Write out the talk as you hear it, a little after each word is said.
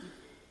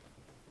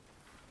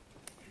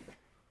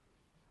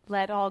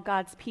Let all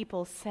God's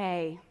people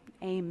say,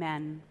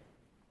 Amen.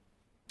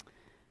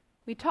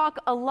 We talk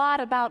a lot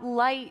about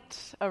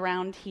light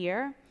around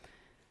here.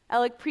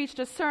 Alec preached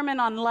a sermon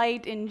on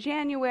light in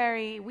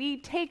January. We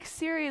take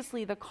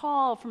seriously the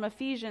call from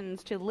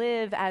Ephesians to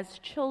live as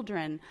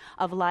children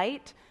of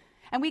light.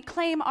 And we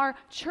claim our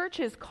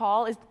church's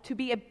call is to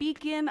be a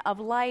beacon of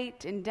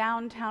light in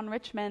downtown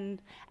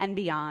Richmond and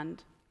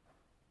beyond.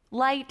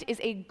 Light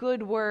is a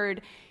good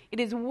word. It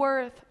is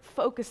worth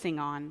focusing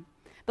on.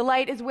 The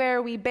light is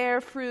where we bear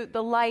fruit.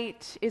 The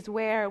light is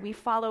where we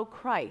follow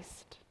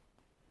Christ.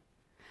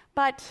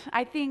 But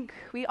I think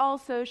we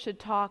also should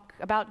talk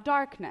about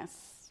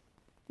darkness.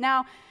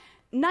 Now,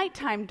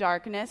 nighttime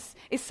darkness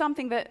is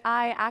something that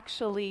I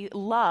actually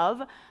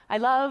love. I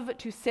love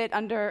to sit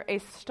under a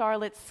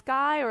starlit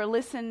sky or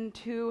listen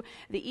to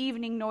the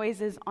evening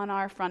noises on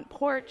our front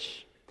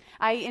porch.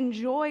 I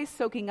enjoy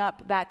soaking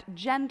up that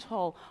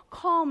gentle,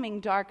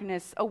 calming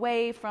darkness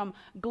away from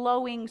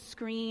glowing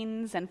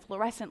screens and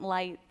fluorescent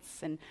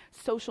lights and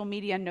social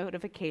media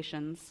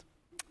notifications.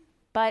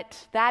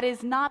 But that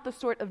is not the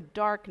sort of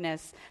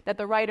darkness that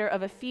the writer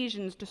of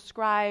Ephesians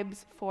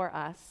describes for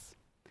us.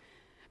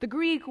 The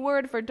Greek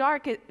word for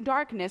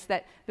darkness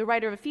that the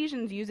writer of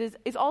Ephesians uses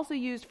is also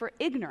used for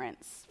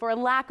ignorance, for a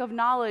lack of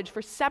knowledge,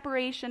 for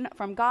separation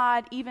from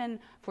God, even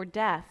for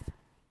death.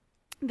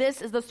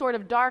 This is the sort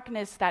of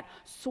darkness that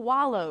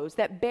swallows,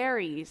 that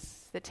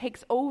buries, that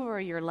takes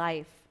over your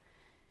life.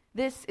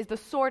 This is the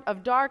sort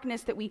of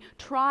darkness that we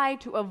try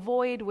to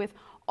avoid with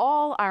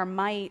all our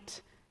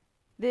might.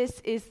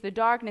 This is the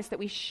darkness that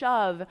we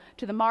shove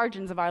to the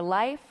margins of our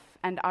life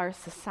and our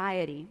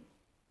society.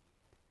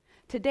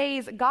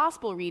 Today's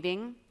gospel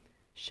reading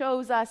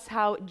shows us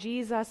how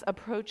Jesus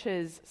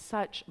approaches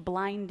such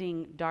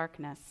blinding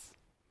darkness.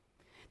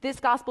 This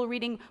gospel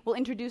reading will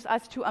introduce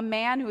us to a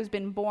man who has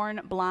been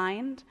born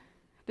blind.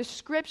 The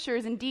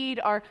scriptures indeed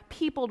are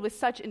peopled with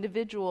such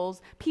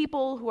individuals,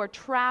 people who are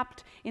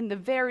trapped in the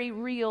very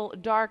real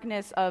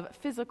darkness of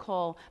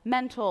physical,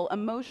 mental,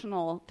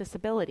 emotional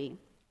disability.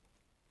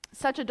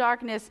 Such a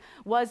darkness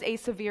was a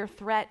severe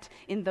threat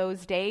in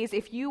those days.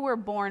 If you were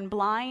born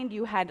blind,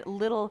 you had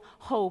little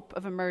hope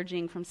of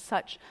emerging from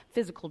such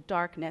physical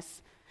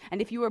darkness.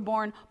 And if you were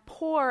born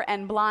poor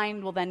and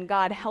blind, well, then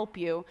God help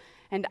you.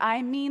 And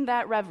I mean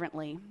that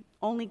reverently.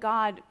 Only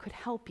God could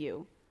help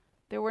you.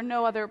 There were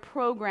no other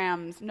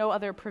programs, no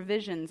other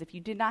provisions. If you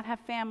did not have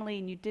family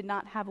and you did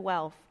not have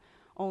wealth,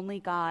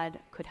 only God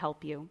could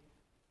help you.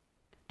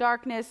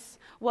 Darkness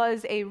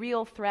was a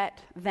real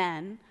threat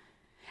then.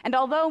 And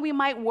although we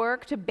might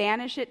work to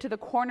banish it to the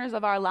corners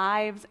of our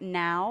lives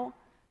now,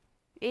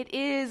 it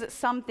is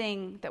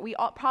something that we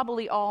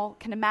probably all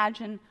can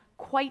imagine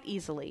quite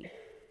easily.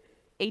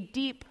 A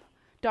deep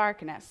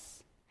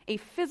darkness, a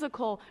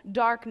physical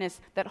darkness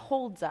that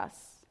holds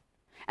us,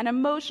 an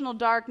emotional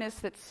darkness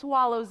that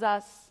swallows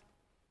us,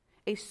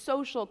 a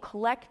social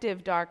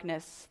collective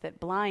darkness that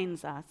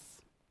blinds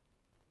us.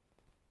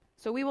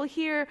 So we will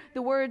hear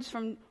the words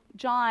from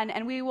John,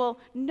 and we will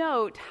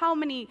note how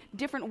many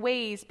different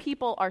ways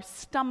people are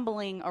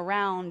stumbling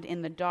around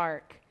in the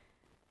dark.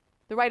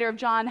 The writer of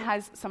John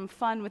has some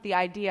fun with the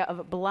idea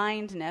of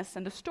blindness,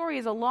 and the story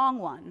is a long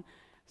one.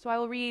 So I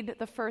will read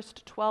the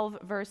first 12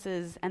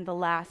 verses and the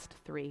last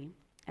 3,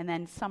 and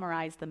then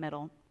summarize the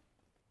middle.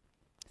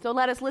 So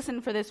let us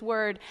listen for this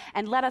word,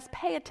 and let us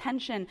pay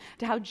attention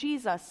to how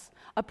Jesus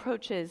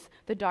approaches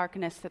the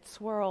darkness that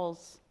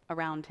swirls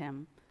around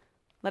him.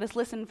 Let us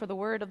listen for the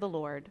word of the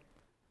Lord.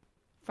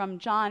 From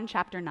John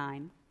chapter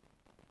 9.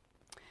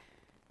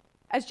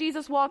 As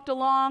Jesus walked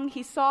along,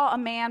 he saw a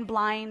man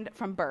blind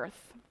from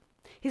birth.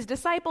 His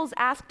disciples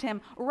asked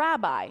him,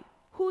 "Rabbi,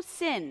 who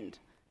sinned,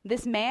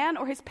 this man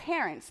or his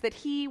parents, that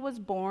he was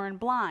born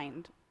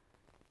blind?"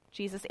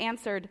 Jesus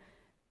answered,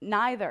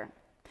 "Neither.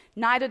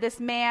 Neither this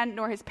man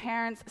nor his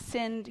parents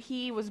sinned.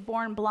 He was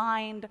born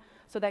blind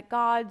so that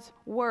God's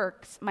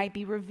works might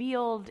be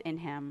revealed in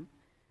him.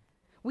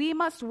 We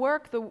must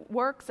work the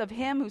works of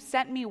him who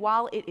sent me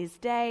while it is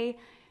day.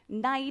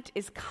 Night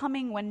is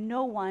coming when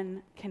no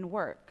one can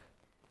work.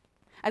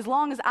 As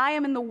long as I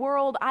am in the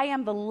world, I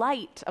am the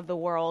light of the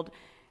world."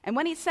 And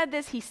when he said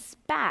this, he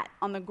spat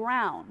on the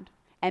ground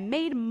and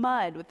made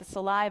mud with the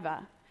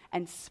saliva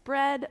and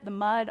spread the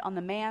mud on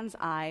the man's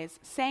eyes,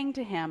 saying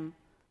to him,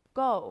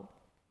 "Go,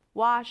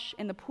 wash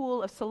in the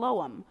pool of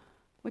Siloam,"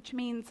 which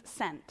means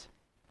sent.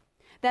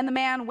 Then the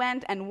man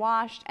went and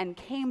washed and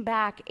came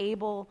back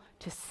able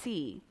to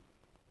see.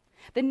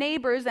 The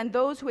neighbors and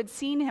those who had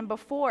seen him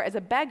before as a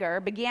beggar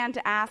began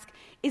to ask,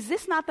 "Is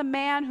this not the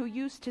man who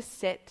used to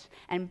sit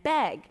and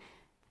beg?"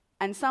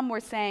 And some were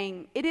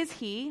saying, "It is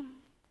he."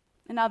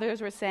 And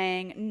others were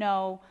saying,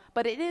 "No,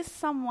 but it is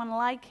someone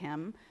like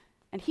him."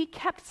 And he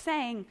kept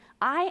saying,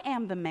 "I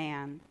am the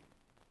man."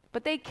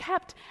 But they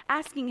kept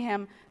asking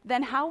him,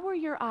 "Then how were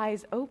your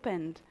eyes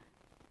opened?"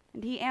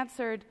 And he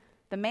answered,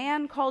 "The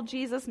man called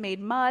Jesus made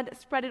mud,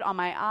 spread it on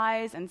my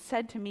eyes, and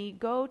said to me,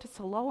 'Go to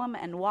Siloam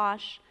and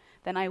wash.'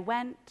 Then I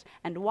went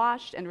and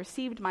washed and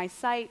received my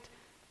sight."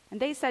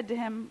 And they said to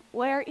him,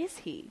 "Where is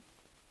he?"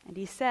 And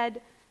he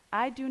said,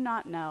 I do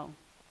not know."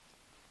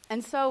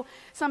 And so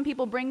some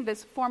people bring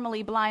this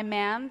formerly blind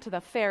man to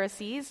the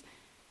Pharisees.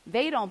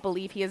 They don't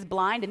believe he is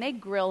blind, and they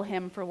grill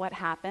him for what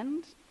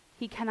happened.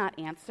 He cannot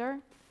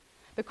answer.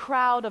 The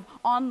crowd of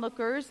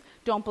onlookers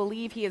don't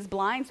believe he is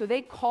blind, so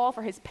they call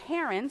for his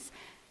parents.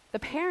 The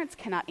parents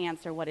cannot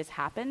answer what has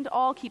happened.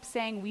 All keep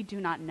saying, "We do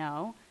not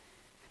know."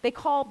 They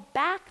call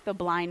back the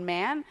blind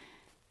man,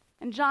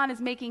 and John is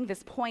making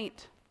this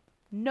point.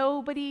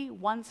 Nobody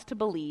wants to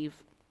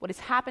believe what has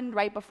happened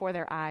right before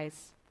their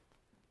eyes.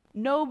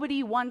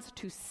 Nobody wants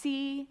to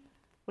see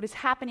what is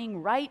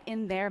happening right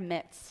in their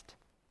midst.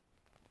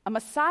 A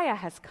Messiah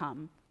has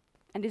come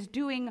and is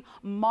doing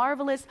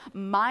marvelous,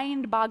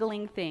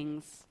 mind-boggling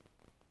things.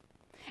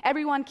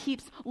 Everyone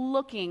keeps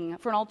looking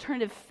for an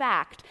alternative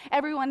fact.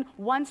 Everyone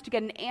wants to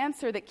get an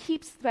answer that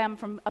keeps them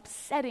from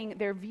upsetting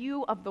their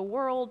view of the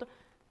world.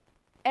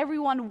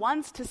 Everyone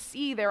wants to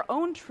see their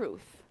own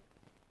truth,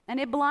 and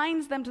it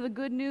blinds them to the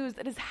good news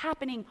that is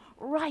happening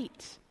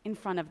right in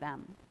front of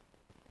them.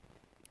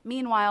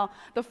 Meanwhile,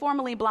 the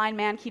formerly blind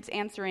man keeps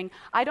answering,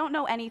 "I don't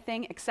know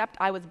anything except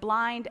I was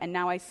blind and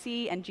now I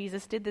see, and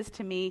Jesus did this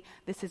to me.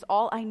 This is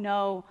all I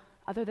know.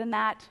 Other than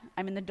that,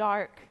 I'm in the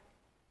dark."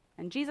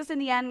 And Jesus in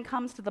the end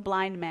comes to the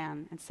blind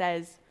man and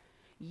says,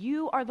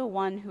 "You are the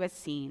one who has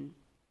seen.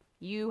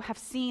 You have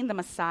seen the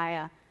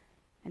Messiah."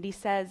 And he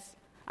says,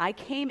 "I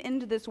came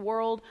into this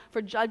world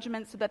for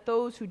judgment so that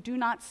those who do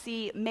not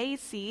see may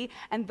see,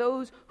 and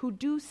those who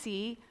do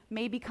see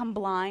may become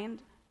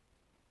blind."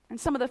 And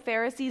some of the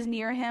Pharisees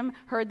near him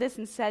heard this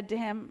and said to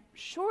him,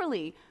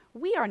 "Surely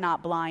we are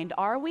not blind,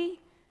 are we?"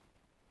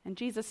 And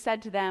Jesus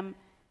said to them,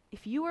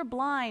 "If you were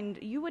blind,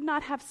 you would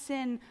not have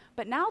sin,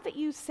 but now that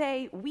you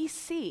say, 'We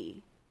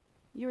see,'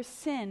 your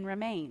sin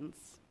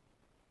remains."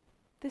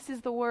 This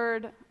is the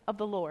word of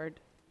the Lord.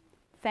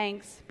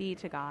 Thanks be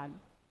to God.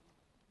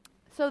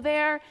 So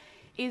there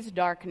is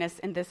darkness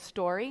in this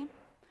story,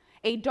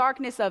 a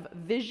darkness of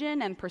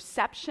vision and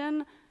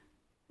perception,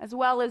 as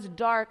well as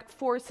dark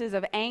forces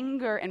of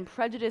anger and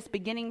prejudice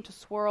beginning to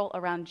swirl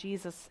around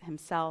Jesus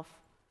himself.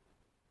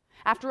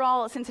 After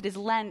all, since it is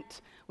Lent,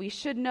 we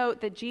should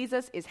note that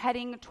Jesus is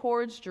heading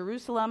towards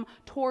Jerusalem,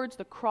 towards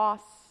the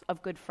cross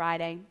of Good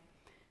Friday.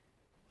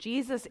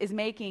 Jesus is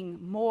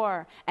making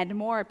more and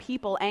more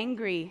people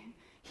angry.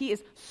 He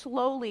is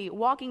slowly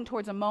walking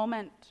towards a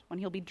moment when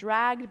he'll be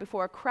dragged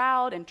before a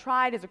crowd and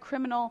tried as a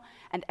criminal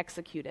and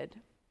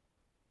executed.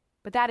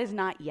 But that is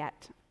not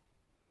yet.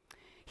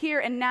 Here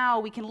and now,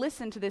 we can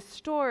listen to this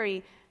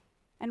story,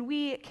 and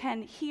we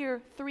can hear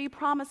 3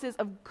 promises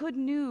of good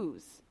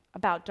news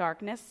about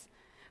darkness,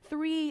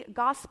 3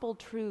 gospel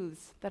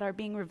truths that are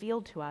being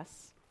revealed to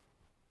us.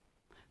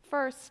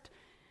 First,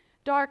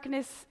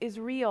 darkness is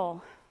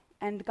real,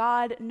 and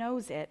God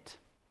knows it.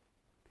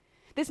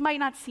 This might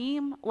not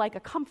seem like a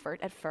comfort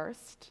at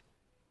first,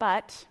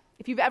 but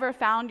if you've ever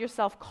found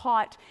yourself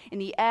caught in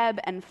the ebb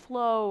and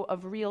flow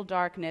of real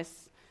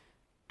darkness,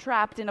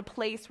 trapped in a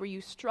place where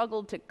you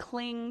struggle to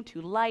cling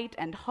to light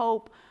and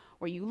hope,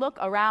 where you look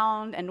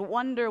around and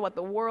wonder what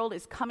the world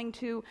is coming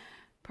to,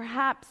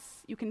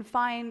 perhaps you can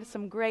find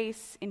some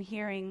grace in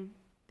hearing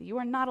that you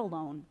are not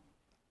alone.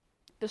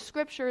 The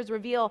scriptures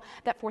reveal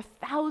that for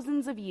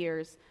thousands of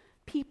years,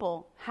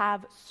 people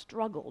have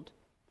struggled.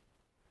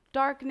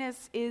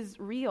 Darkness is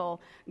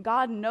real.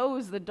 God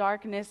knows the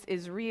darkness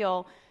is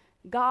real.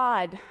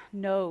 God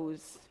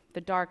knows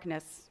the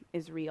darkness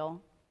is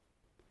real.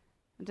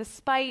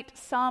 Despite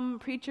some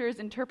preachers'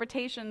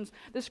 interpretations,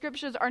 the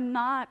scriptures are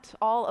not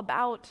all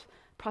about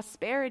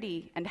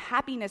prosperity and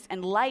happiness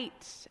and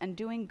light and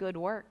doing good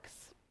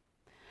works.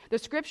 The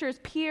scriptures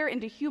peer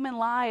into human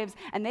lives,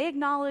 and they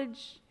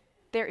acknowledge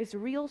there is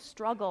real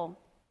struggle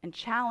and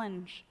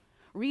challenge,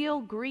 real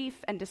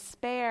grief and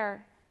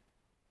despair.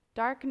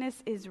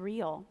 Darkness is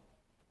real.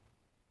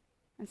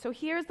 And so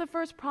here's the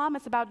first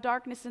promise about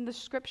darkness in the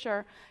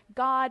scripture.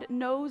 God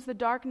knows the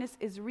darkness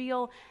is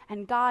real,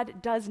 and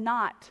God does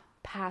not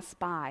pass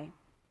by.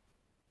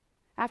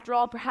 After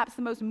all, perhaps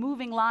the most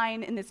moving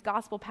line in this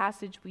gospel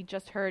passage we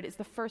just heard is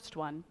the first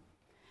one.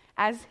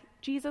 As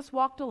Jesus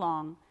walked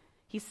along,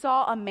 he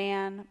saw a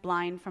man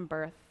blind from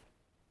birth.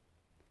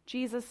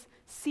 Jesus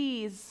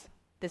sees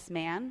this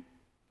man.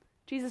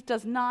 Jesus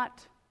does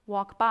not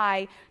walk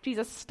by.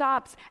 Jesus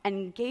stops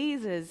and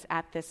gazes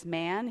at this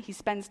man. He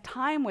spends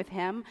time with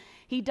him.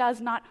 He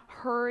does not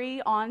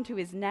hurry on to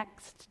his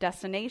next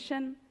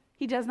destination.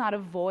 He does not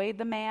avoid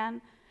the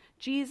man.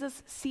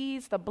 Jesus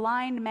sees the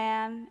blind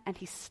man and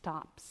he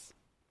stops.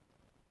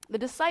 The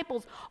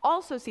disciples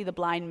also see the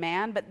blind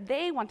man, but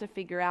they want to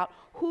figure out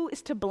who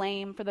is to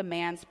blame for the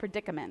man's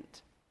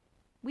predicament.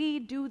 We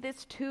do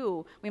this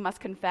too, we must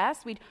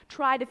confess. We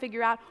try to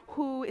figure out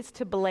who is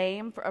to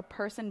blame for a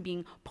person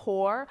being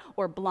poor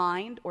or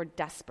blind or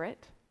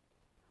desperate.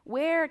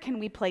 Where can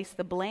we place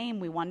the blame,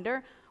 we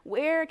wonder?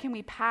 Where can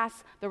we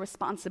pass the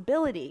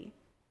responsibility?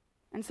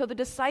 And so the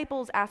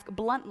disciples ask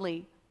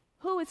bluntly,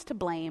 who is to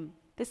blame,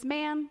 this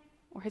man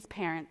or his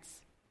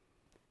parents?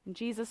 And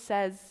Jesus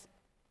says,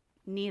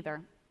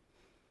 neither.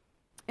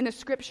 In the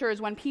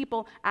scriptures, when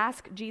people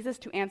ask Jesus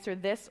to answer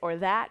this or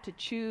that, to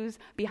choose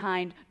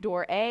behind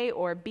door A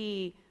or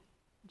B,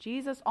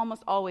 Jesus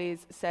almost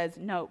always says,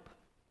 nope,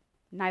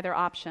 neither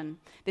option.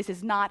 This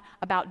is not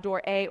about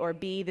door A or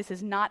B. This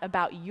is not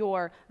about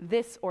your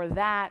this or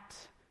that.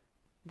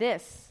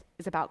 This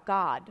is about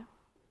God.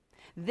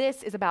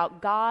 This is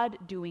about God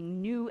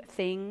doing new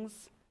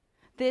things.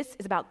 This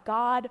is about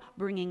God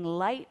bringing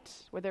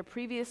light where there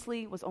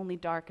previously was only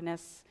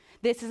darkness.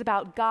 This is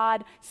about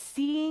God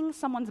seeing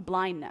someone's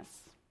blindness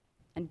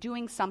and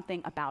doing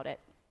something about it.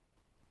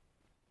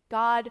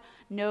 God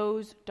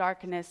knows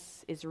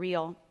darkness is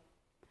real.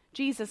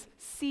 Jesus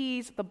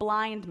sees the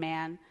blind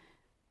man.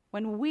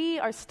 When we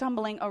are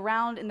stumbling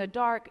around in the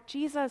dark,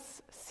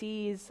 Jesus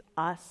sees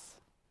us.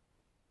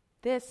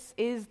 This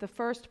is the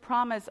first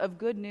promise of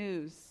good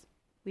news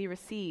we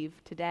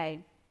receive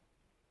today.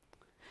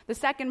 The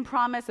second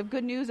promise of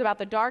good news about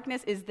the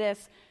darkness is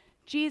this: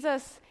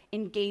 Jesus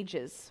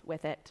engages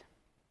with it.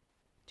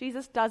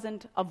 Jesus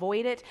doesn't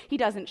avoid it. He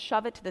doesn't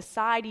shove it to the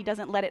side. He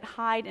doesn't let it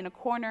hide in a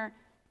corner.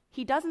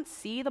 He doesn't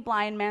see the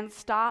blind man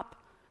stop,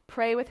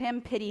 pray with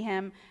him, pity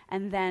him,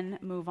 and then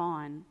move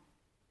on.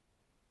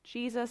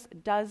 Jesus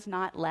does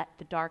not let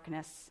the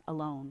darkness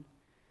alone.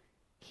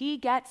 He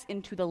gets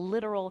into the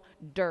literal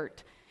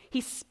dirt.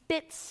 He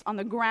spits on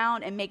the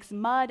ground and makes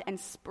mud and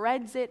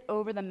spreads it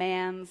over the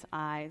man's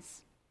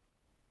eyes.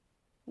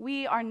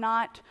 We are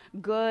not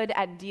good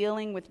at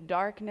dealing with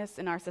darkness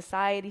in our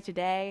society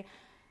today.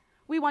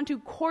 We want to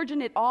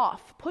cordon it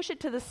off, push it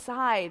to the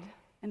side,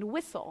 and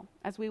whistle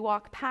as we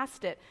walk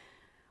past it.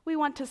 We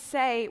want to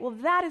say, well,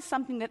 that is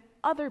something that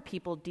other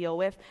people deal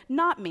with,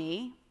 not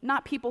me,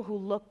 not people who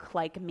look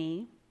like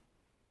me.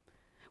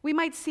 We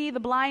might see the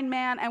blind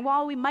man, and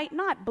while we might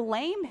not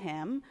blame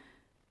him,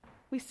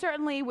 we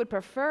certainly would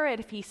prefer it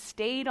if he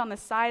stayed on the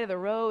side of the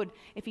road,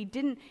 if he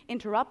didn't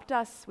interrupt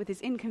us with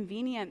his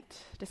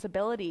inconvenient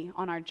disability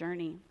on our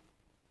journey.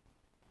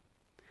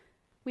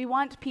 We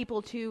want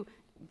people to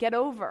get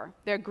over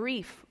their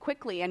grief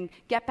quickly and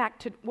get back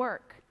to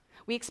work.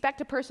 We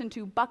expect a person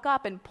to buck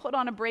up and put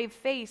on a brave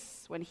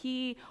face when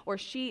he or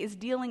she is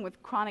dealing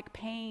with chronic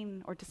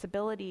pain or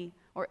disability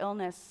or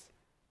illness.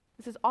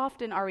 This is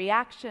often our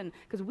reaction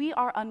because we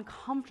are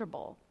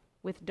uncomfortable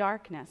with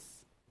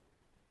darkness.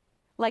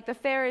 Like the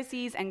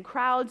Pharisees and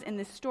crowds in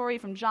this story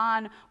from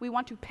John, we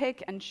want to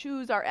pick and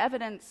choose our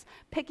evidence,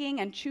 picking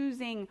and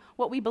choosing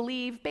what we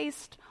believe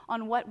based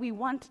on what we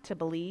want to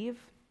believe.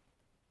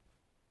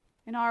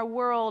 In our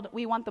world,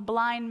 we want the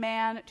blind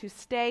man to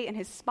stay in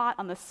his spot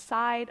on the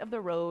side of the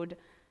road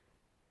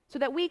so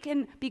that we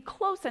can be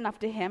close enough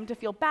to him to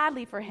feel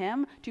badly for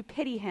him, to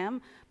pity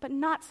him, but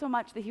not so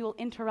much that he will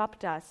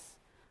interrupt us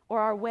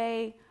or our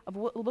way of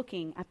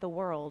looking at the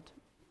world.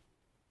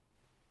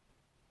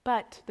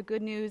 But the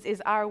good news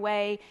is our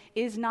way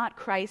is not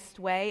Christ's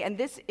way, and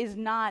this is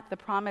not the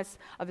promise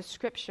of the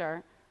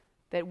Scripture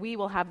that we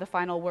will have the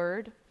final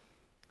word.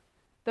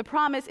 The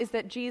promise is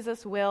that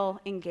Jesus will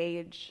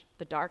engage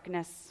the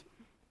darkness.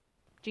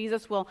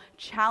 Jesus will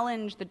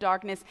challenge the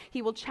darkness.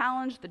 He will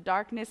challenge the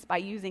darkness by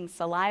using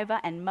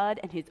saliva and mud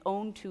and his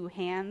own two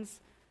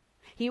hands.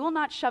 He will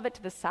not shove it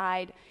to the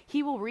side.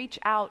 He will reach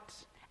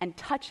out and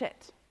touch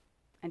it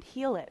and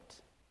heal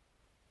it.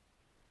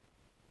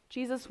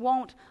 Jesus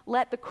won't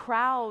let the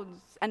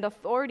crowds and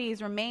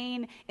authorities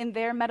remain in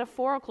their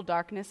metaphorical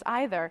darkness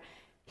either.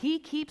 He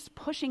keeps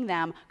pushing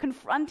them,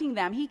 confronting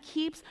them. He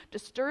keeps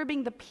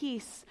disturbing the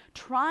peace,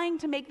 trying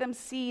to make them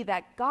see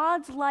that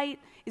God's light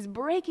is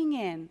breaking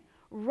in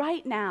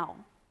right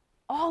now,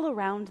 all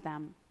around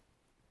them.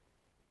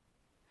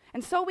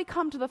 And so we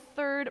come to the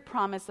third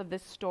promise of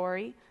this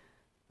story,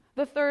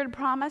 the third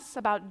promise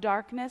about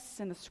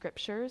darkness in the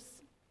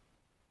Scriptures.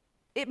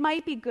 It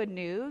might be good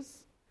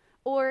news,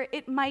 or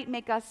it might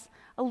make us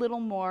a little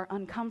more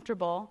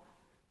uncomfortable.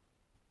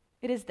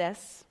 It is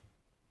this: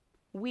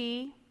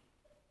 we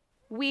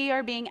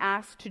are being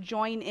asked to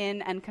join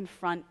in and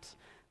confront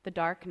the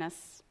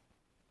darkness.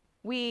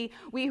 We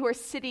who are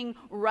sitting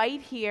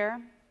right here,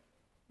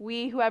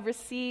 we who have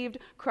received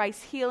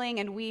Christ's healing,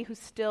 and we who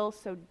still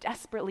so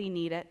desperately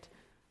need it,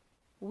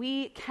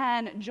 we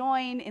can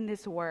join in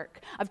this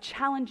work of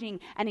challenging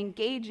and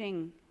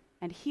engaging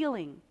and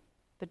healing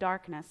the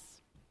darkness.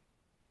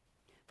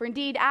 For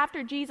indeed,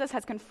 after Jesus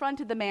has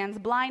confronted the man's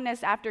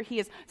blindness, after he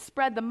has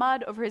spread the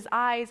mud over his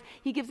eyes,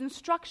 he gives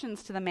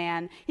instructions to the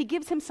man. He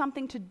gives him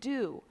something to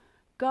do.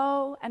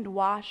 Go and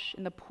wash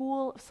in the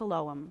pool of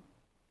Siloam.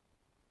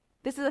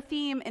 This is a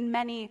theme in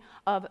many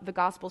of the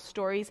gospel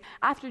stories.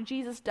 After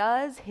Jesus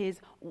does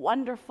his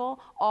wonderful,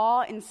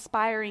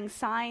 awe-inspiring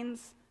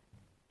signs,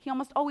 he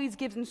almost always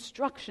gives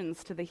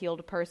instructions to the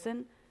healed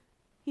person.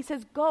 He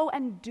says, go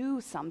and do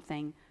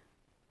something.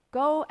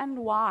 Go and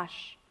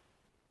wash.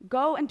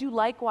 Go and do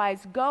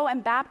likewise. Go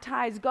and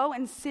baptize. Go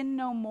and sin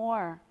no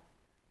more.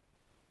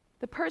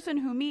 The person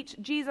who meets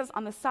Jesus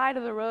on the side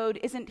of the road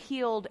isn't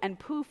healed and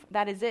poof,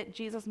 that is it.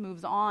 Jesus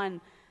moves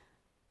on.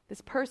 This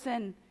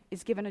person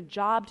is given a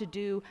job to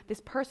do.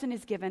 This person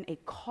is given a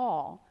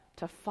call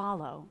to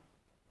follow.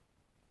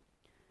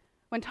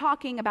 When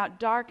talking about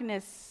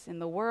darkness in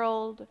the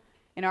world,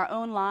 in our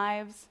own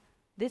lives,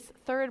 this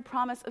third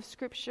promise of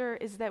Scripture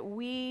is that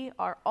we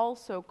are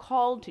also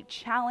called to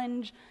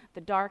challenge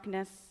the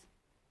darkness.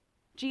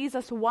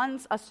 Jesus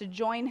wants us to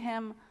join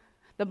him.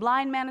 The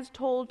blind man is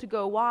told to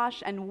go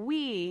wash, and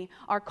we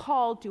are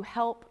called to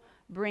help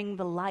bring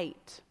the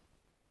light.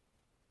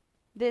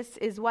 This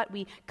is what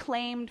we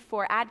claimed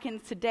for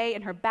Adkins today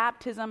in her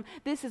baptism.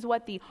 This is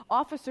what the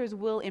officers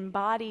will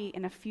embody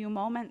in a few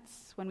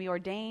moments when we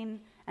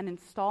ordain and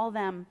install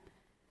them.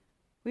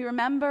 We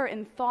remember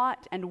in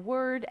thought and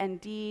word and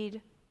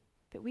deed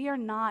that we are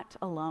not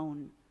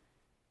alone.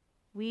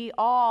 We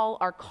all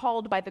are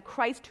called by the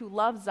Christ who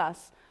loves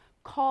us,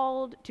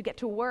 called to get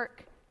to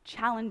work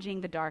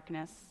challenging the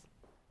darkness.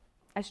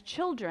 As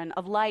children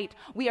of light,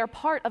 we are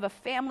part of a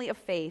family of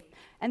faith,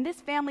 and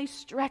this family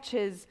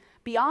stretches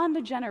beyond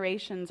the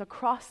generations,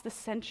 across the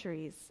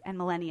centuries and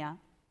millennia.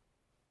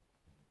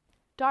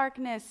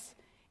 Darkness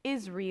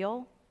is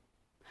real.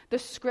 The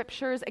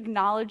Scriptures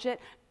acknowledge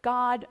it.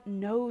 God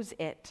knows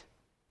it.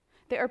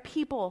 There are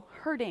people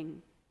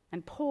hurting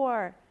and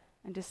poor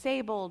and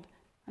disabled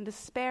and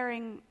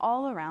despairing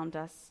all around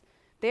us.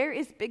 There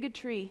is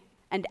bigotry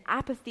and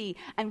apathy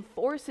and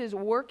forces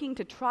working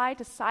to try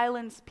to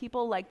silence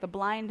people like the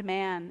blind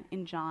man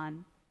in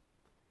John.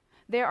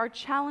 There are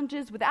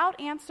challenges without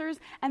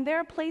answers, and there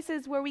are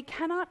places where we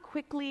cannot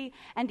quickly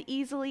and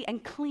easily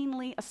and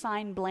cleanly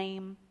assign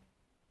blame,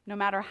 no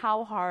matter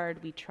how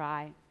hard we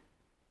try.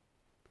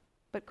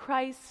 But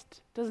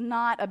Christ does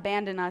not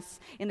abandon us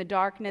in the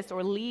darkness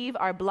or leave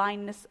our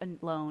blindness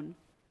alone.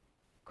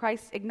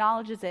 Christ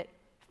acknowledges it,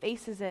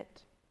 faces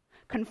it,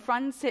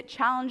 confronts it,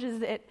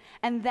 challenges it,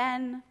 and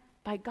then,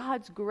 by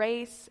God's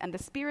grace and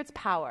the Spirit's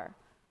power,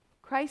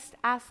 Christ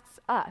asks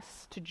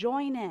us to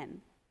join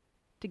in,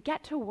 to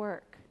get to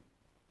work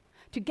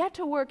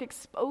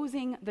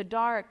exposing the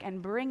dark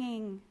and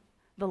bringing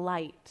the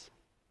light.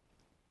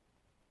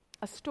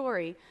 A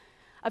story.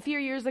 A few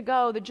years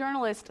ago, the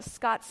journalist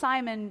Scott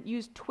Simon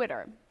used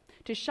Twitter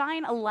to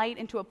shine a light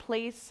into a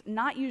place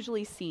not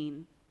usually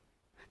seen,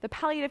 the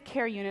palliative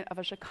care unit of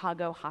a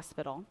Chicago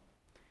hospital.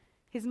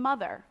 His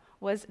mother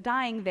was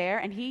dying there,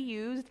 and he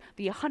used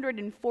the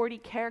 140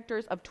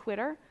 characters of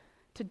Twitter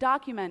to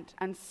document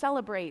and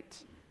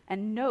celebrate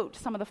and note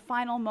some of the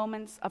final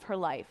moments of her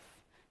life.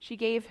 She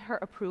gave her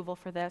approval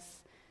for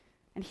this.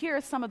 And here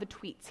are some of the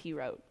tweets he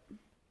wrote.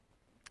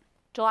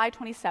 July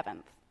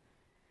 27th.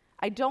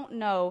 I don't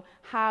know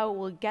how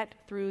we'll get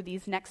through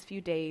these next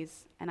few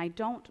days, and I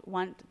don't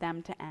want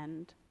them to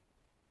end.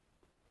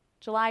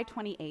 July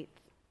 28th.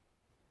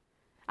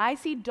 I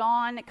see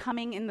dawn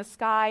coming in the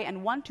sky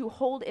and want to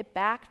hold it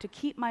back to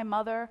keep my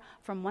mother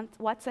from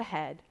what's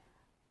ahead.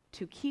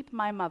 To keep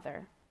my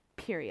mother,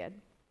 period.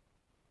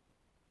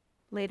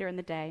 Later in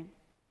the day.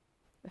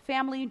 The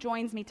family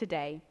joins me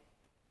today.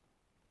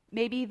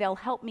 Maybe they'll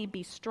help me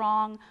be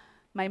strong.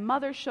 My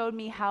mother showed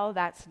me how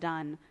that's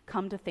done,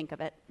 come to think of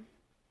it.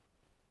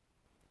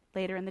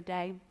 Later in the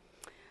day.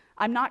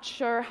 I'm not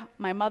sure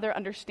my mother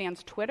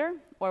understands Twitter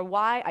or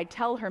why I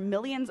tell her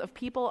millions of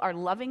people are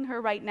loving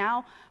her right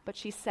now, but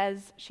she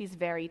says she's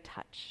very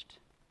touched.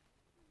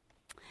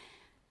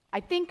 I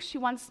think she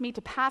wants me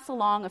to pass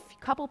along a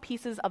couple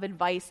pieces of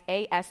advice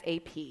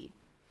ASAP.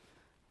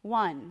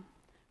 1,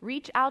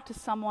 reach out to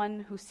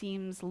someone who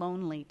seems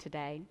lonely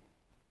today.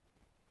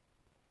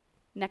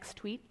 Next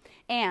tweet.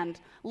 And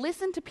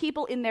listen to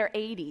people in their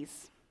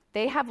 80s.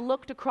 They have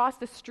looked across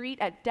the street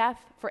at death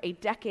for a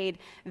decade.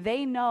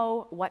 They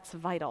know what's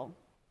vital.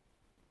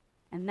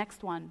 And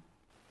next one.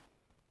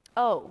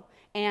 Oh,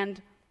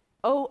 and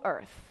oh,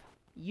 Earth,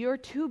 you're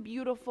too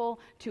beautiful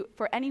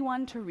for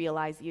anyone to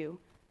realize you.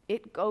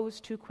 It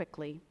goes too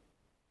quickly.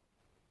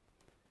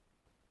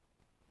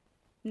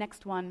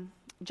 Next one.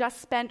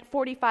 Just spent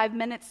 45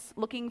 minutes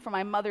looking for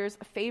my mother's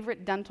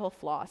favorite dental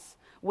floss.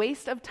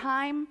 Waste of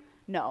time?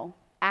 No,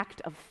 act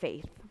of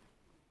faith.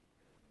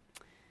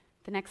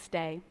 The next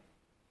day.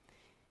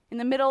 In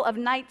the middle of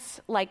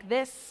nights like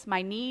this,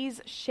 my knees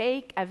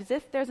shake as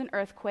if there's an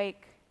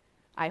earthquake.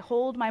 I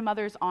hold my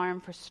mother's arm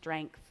for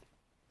strength,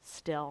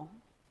 still.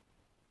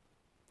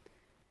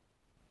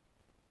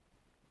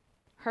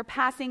 Her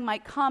passing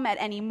might come at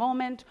any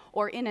moment,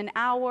 or in an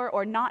hour,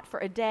 or not for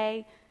a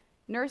day.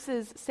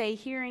 Nurses say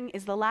hearing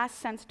is the last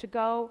sense to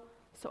go,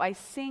 so I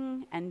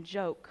sing and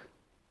joke.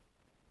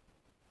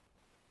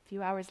 A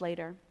few hours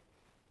later.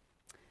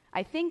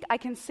 I think I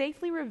can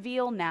safely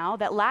reveal now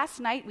that last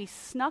night we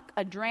snuck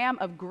a dram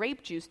of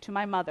grape juice to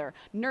my mother.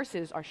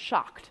 Nurses are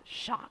shocked.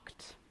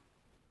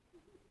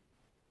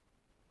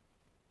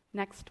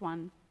 Next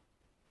one.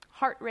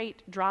 Heart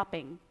rate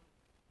dropping.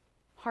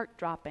 Heart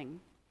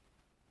dropping.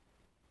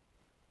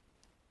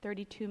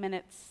 32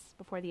 minutes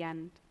before the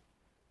end,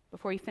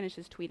 before he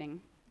finishes tweeting.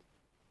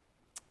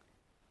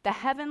 The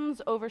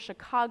heavens over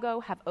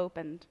Chicago have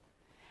opened,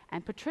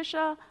 and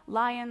Patricia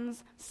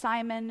Lyons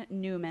Simon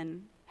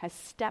Newman has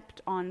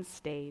stepped on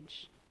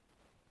stage.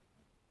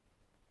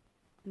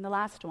 And the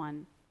last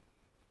one.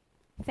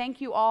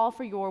 Thank you all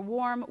for your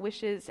warm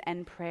wishes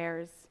and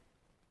prayers.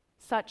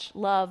 Such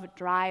love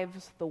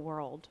drives the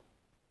world.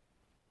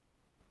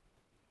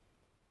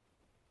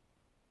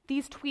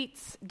 These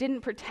tweets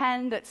didn't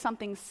pretend that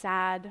something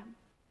sad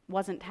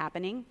wasn't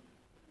happening.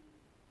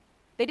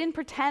 They didn't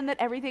pretend that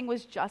everything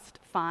was just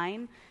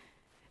fine.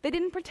 They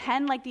didn't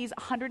pretend like these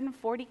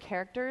 140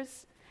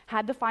 characters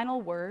had the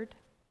final word.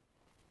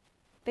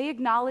 They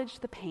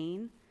acknowledged the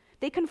pain.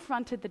 They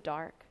confronted the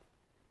dark.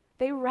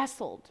 They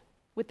wrestled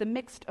with the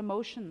mixed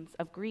emotions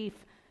of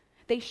grief.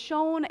 They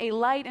shone a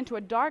light into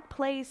a dark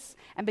place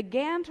and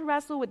began to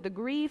wrestle with the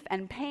grief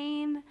and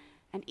pain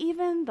and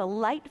even the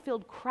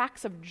light-filled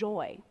cracks of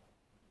joy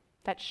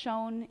that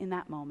shone in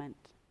that moment.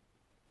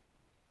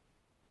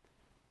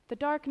 The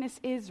darkness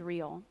is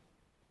real,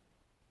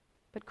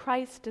 but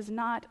Christ does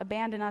not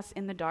abandon us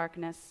in the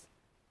darkness.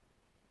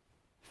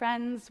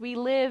 Friends, we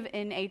live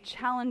in a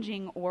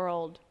challenging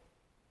world.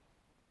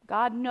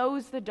 God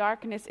knows the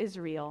darkness is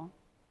real,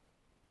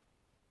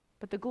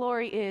 but the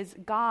glory is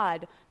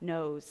God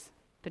knows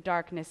the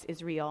darkness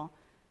is real.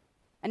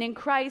 And in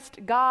Christ,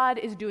 God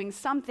is doing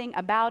something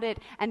about it,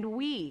 and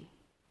we,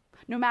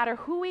 no matter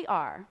who we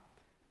are,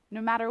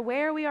 no matter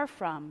where we are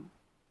from,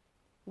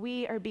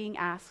 we are being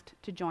asked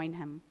to join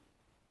him.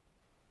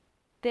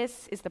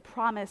 This is the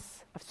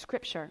promise of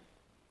Scripture.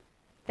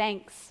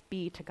 Thanks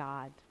be to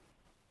God.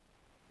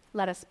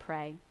 Let us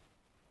pray.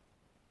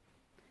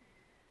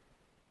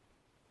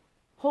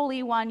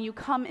 Holy One, you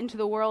come into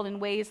the world in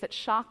ways that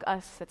shock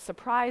us, that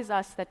surprise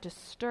us, that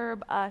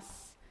disturb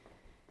us.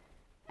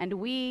 And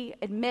we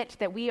admit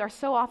that we are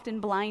so often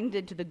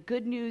blinded to the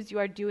good news you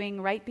are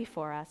doing right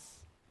before us.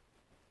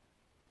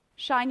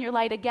 Shine your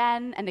light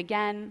again and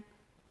again.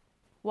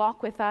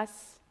 Walk with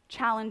us,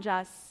 challenge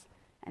us,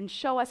 and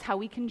show us how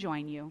we can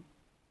join you.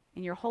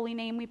 In your holy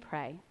name we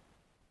pray.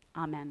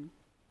 Amen.